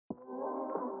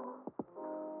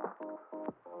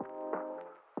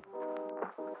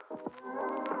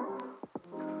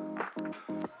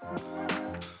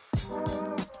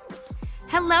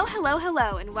Hello, hello,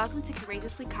 hello, and welcome to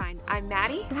Courageously Kind. I'm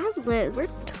Maddie. And I'm Liz. We're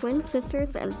twin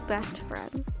sisters and best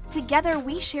friends. Together,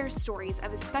 we share stories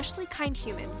of especially kind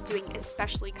humans doing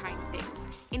especially kind things,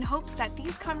 in hopes that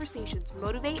these conversations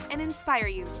motivate and inspire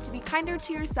you to be kinder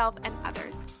to yourself and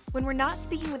others. When we're not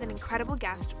speaking with an incredible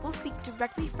guest, we'll speak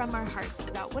directly from our hearts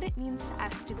about what it means to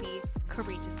us to be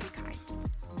courageously kind.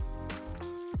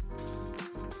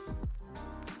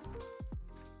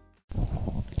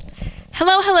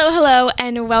 Hello, hello, hello,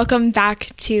 and welcome back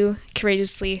to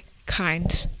Courageously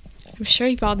Kind. I'm sure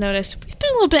you've all noticed we've been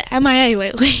a little bit MIA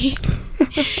lately.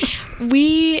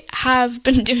 We have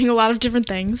been doing a lot of different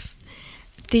things.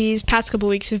 These past couple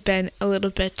weeks have been a little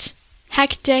bit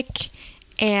hectic,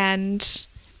 and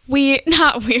we're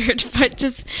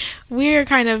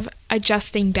kind of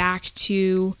adjusting back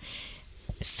to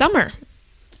summer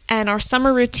and our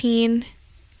summer routine.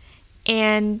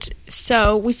 And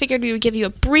so we figured we would give you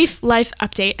a brief life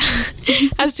update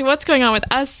as to what's going on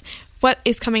with us, what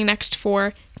is coming next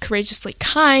for Courageously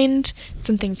Kind,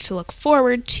 some things to look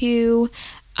forward to.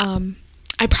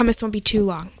 I promise it won't be too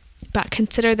long, but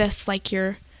consider this like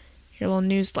your little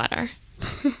newsletter.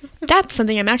 That's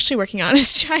something I'm actually working on,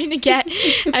 is trying to get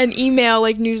an email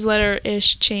like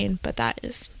newsletter-ish chain, but that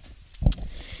is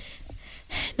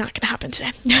not going to happen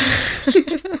today.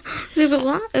 There's a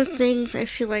lot of things I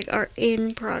feel like are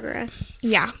in progress.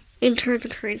 Yeah. In terms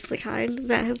of Courageously Kind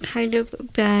that have kind of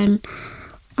been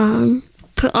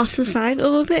put off the side a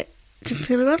little bit just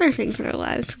because of other things in our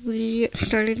lives. We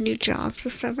started new jobs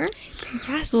this summer.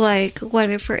 Yes. Like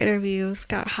went in for interviews,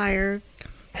 got hired,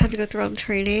 had to go through all the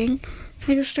training.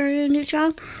 I just started a new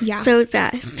job. Yeah. So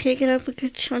that's taken up a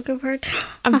good chunk of our time.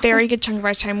 A very good chunk of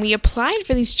our time. We applied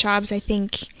for these jobs, I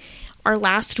think, our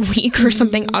last week or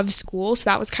something of school. So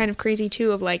that was kind of crazy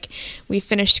too, of like, we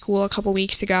finished school a couple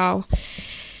weeks ago,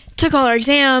 took all our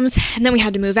exams, and then we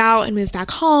had to move out and move back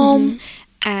home.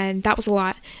 And that was a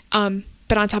lot.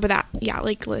 But on top of that, yeah,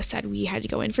 like Liz said, we had to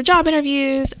go in for job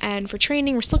interviews and for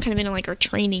training. We're still kind of in like our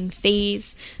training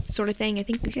phase sort of thing. I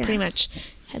think we pretty much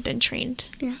had been trained.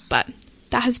 Yeah. But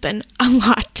that has been a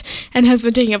lot and has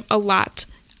been taking up a lot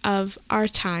of our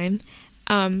time.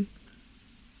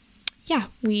 Yeah,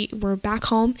 we're back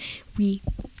home. We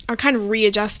are kind of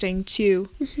readjusting to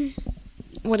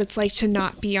what it's like to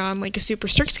not be on like a super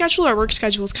strict schedule. Our work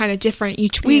schedule is kind of different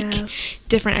each week,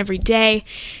 different every day,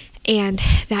 and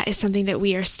that is something that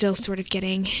we are still sort of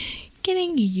getting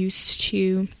used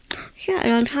to. Yeah,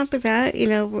 and on top of that, you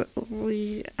know,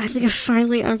 I think I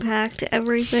finally unpacked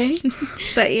everything,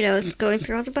 but, you know, it's going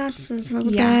through all the boxes, and all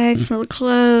the bags, and all the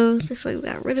clothes. I feel like we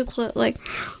got rid of clothes, like,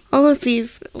 all of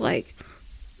these, like,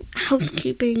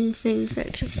 housekeeping things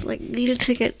that just, like, needed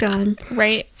to get done.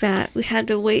 Right. That we had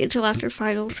to wait until after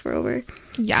finals were over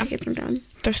to get them done.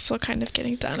 They're still kind of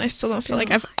getting done. I still don't feel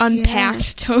like I've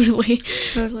unpacked totally.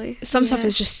 Totally. Some stuff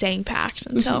is just staying packed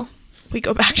until we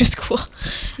go back to school.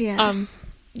 Yeah.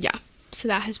 Yeah. So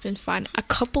that has been fun. A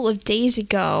couple of days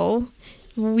ago,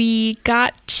 we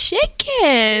got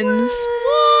chickens.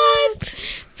 What?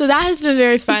 So that has been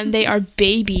very fun. They are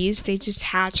babies. They just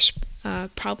hatched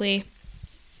probably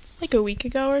like a week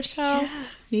ago or so. Yeah.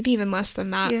 Maybe even less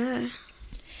than that. Yeah.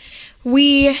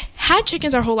 We had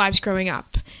chickens our whole lives growing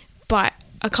up, but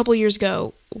a couple years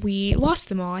ago, we lost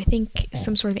them all. I think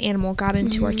some sort of animal got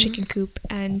into our chicken coop,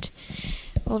 and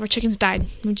all of our chickens died,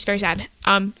 which is very sad.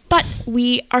 But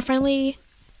we are finally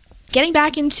getting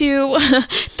back into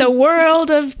the world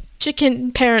of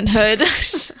chicken parenthood.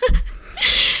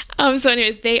 So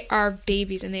anyways, they are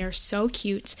babies and they are so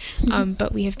cute.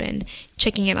 But we have been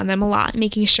checking in on them a lot,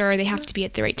 making sure they have to be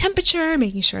at the right temperature,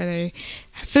 making sure they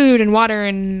have food and water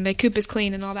and the coop is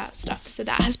clean and all that stuff. So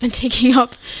that has been taking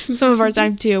up some of our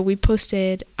time too. We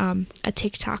posted a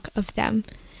TikTok of them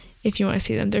if you want to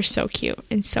see them. They're so cute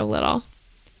and so little.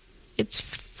 It's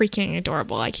freaking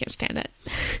adorable. I can't stand it.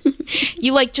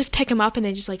 You like just pick them up and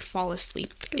they just like fall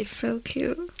asleep. It's so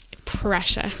cute.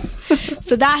 Precious.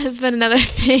 So that has been another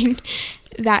thing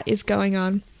that is going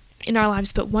on in our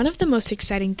lives. But one of the most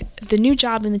exciting, the new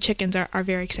job and the chickens are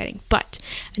very exciting. But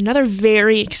another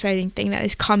very exciting thing that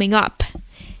is coming up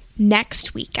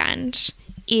next weekend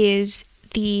is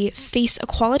the Face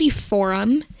Equality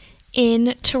Forum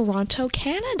in Toronto,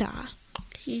 Canada.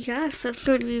 Yes, that's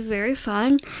going to be very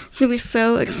fun. It's going to be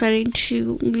so exciting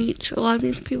to meet a lot of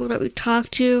these people that we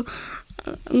talked to.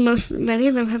 Many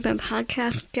of them have been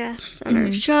podcast guests on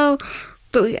our show,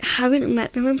 but we haven't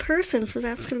met them in person, so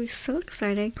that's going to be so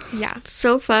exciting. Yeah.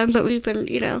 So fun, but we've been,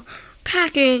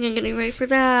 packing and getting ready for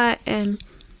that, and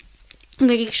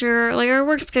making sure, our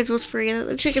work schedule's free, and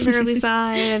the chickens are going to be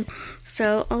fine, and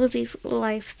so all of these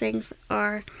life things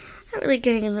are not really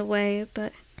getting in the way,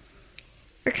 but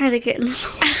are kind of getting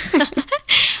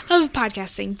of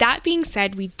podcasting. That being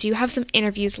said, we do have some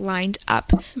interviews lined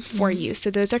up for you. So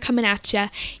those are coming at you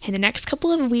in the next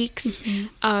couple of weeks.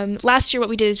 Last year, what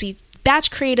we did is we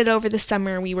batch created over the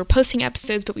summer. We were posting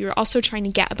episodes, but we were also trying to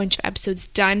get a bunch of episodes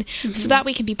done so that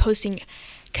we can be posting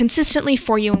consistently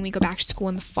for you when we go back to school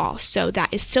in the fall. So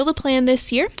that is still the plan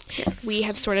this year. Yes. We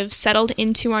have sort of settled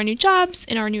into our new jobs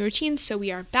and our new routines, so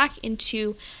we are back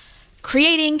into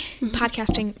creating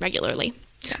podcasting regularly.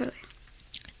 So Totally.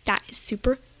 that is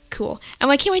super cool.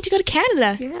 And I can't wait to go to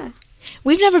Canada. Yeah.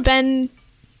 We've never been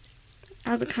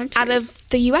Out of the country. out of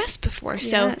the U.S. before,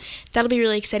 so Yeah. that'll be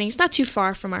really exciting. It's not too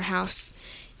far from our house.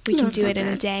 We can No, it's do not it in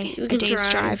a bad. day, We a can day's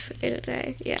drive. in a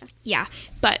day. Yeah. Yeah,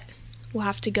 but we'll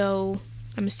have to go,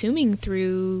 I'm assuming,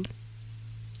 through...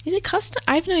 Is it custom?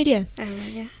 I have no idea. I don't know.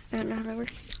 Yeah. I don't know how that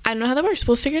works. I don't know how that works.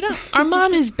 We'll figure it out. Our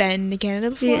mom has been to Canada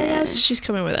before Yeah. us. She's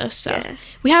coming with us, so Yeah.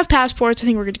 we have passports. I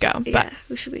think we're good to go. Yeah. But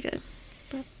We should be good.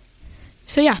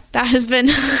 so yeah, that has been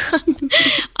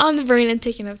on the brain and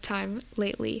taking up time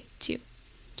lately too.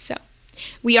 So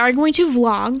we are going to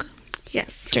vlog.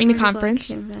 Yes. During the we're gonna vlog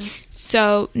conference. Canada.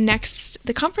 So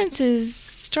the conference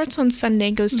starts on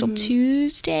Sunday, goes till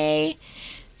Tuesday.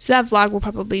 So that vlog will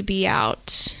probably be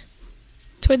out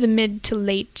toward the mid to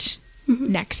late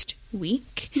next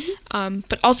week.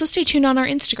 But also stay tuned on our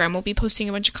Instagram. We'll be posting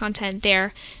a bunch of content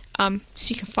there, so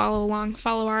you can follow along,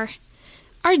 follow our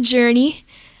journey.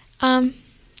 And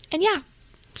yeah,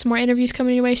 some more interviews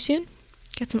coming your way soon.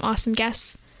 Got some awesome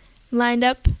guests lined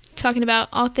up talking about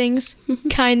all things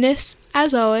kindness,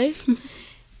 as always.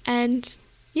 And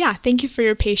yeah, thank you for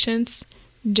your patience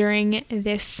during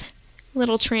this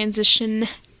little transition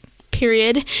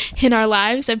period in our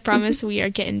lives. I promise we are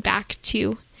getting back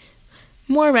to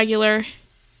a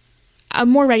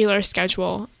more regular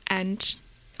schedule and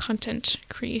content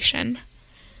creation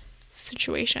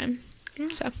situation. Yeah.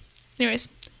 So anyways,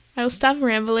 I will stop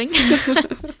rambling.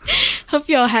 Hope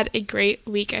you all had a great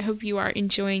week. I hope you are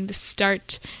enjoying the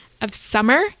start of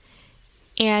summer.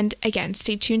 And again,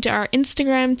 stay tuned to our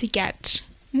Instagram to get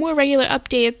more regular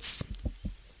updates.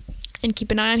 And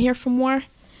keep an eye on here for more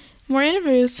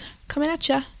interviews coming at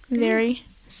you very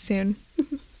soon.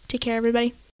 Take care,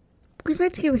 everybody. We'd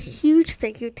like to give a huge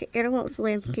thank you to Anawalt's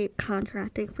Landscape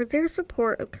Contracting for their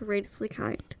support of Courageously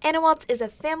Kind. Anawalt's is a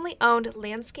family-owned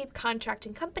landscape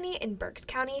contracting company in Berks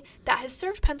County that has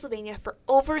served Pennsylvania for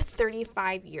over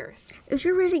 35 years. If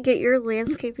you're ready to get your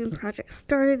landscaping project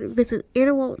started, visit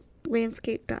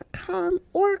AnawaltLandscape.com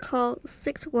or call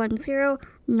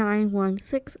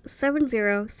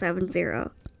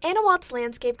 610-916-7070. Anawalt's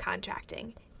Landscape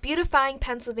Contracting, beautifying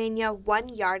Pennsylvania 1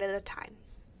 yard at a time.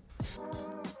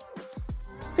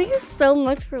 Thank you so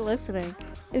much for listening.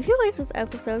 If you like this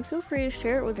episode, feel free to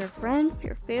share it with your friends,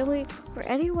 your family, or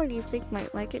anyone you think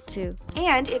might like it too.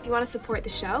 And if you want to support the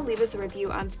show, leave us a review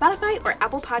on Spotify or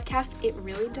Apple Podcasts. It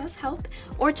really does help.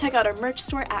 Or check out our merch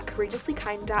store at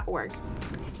courageouslykind.org.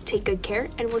 Take good care,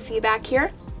 and we'll see you back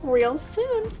here real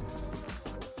soon.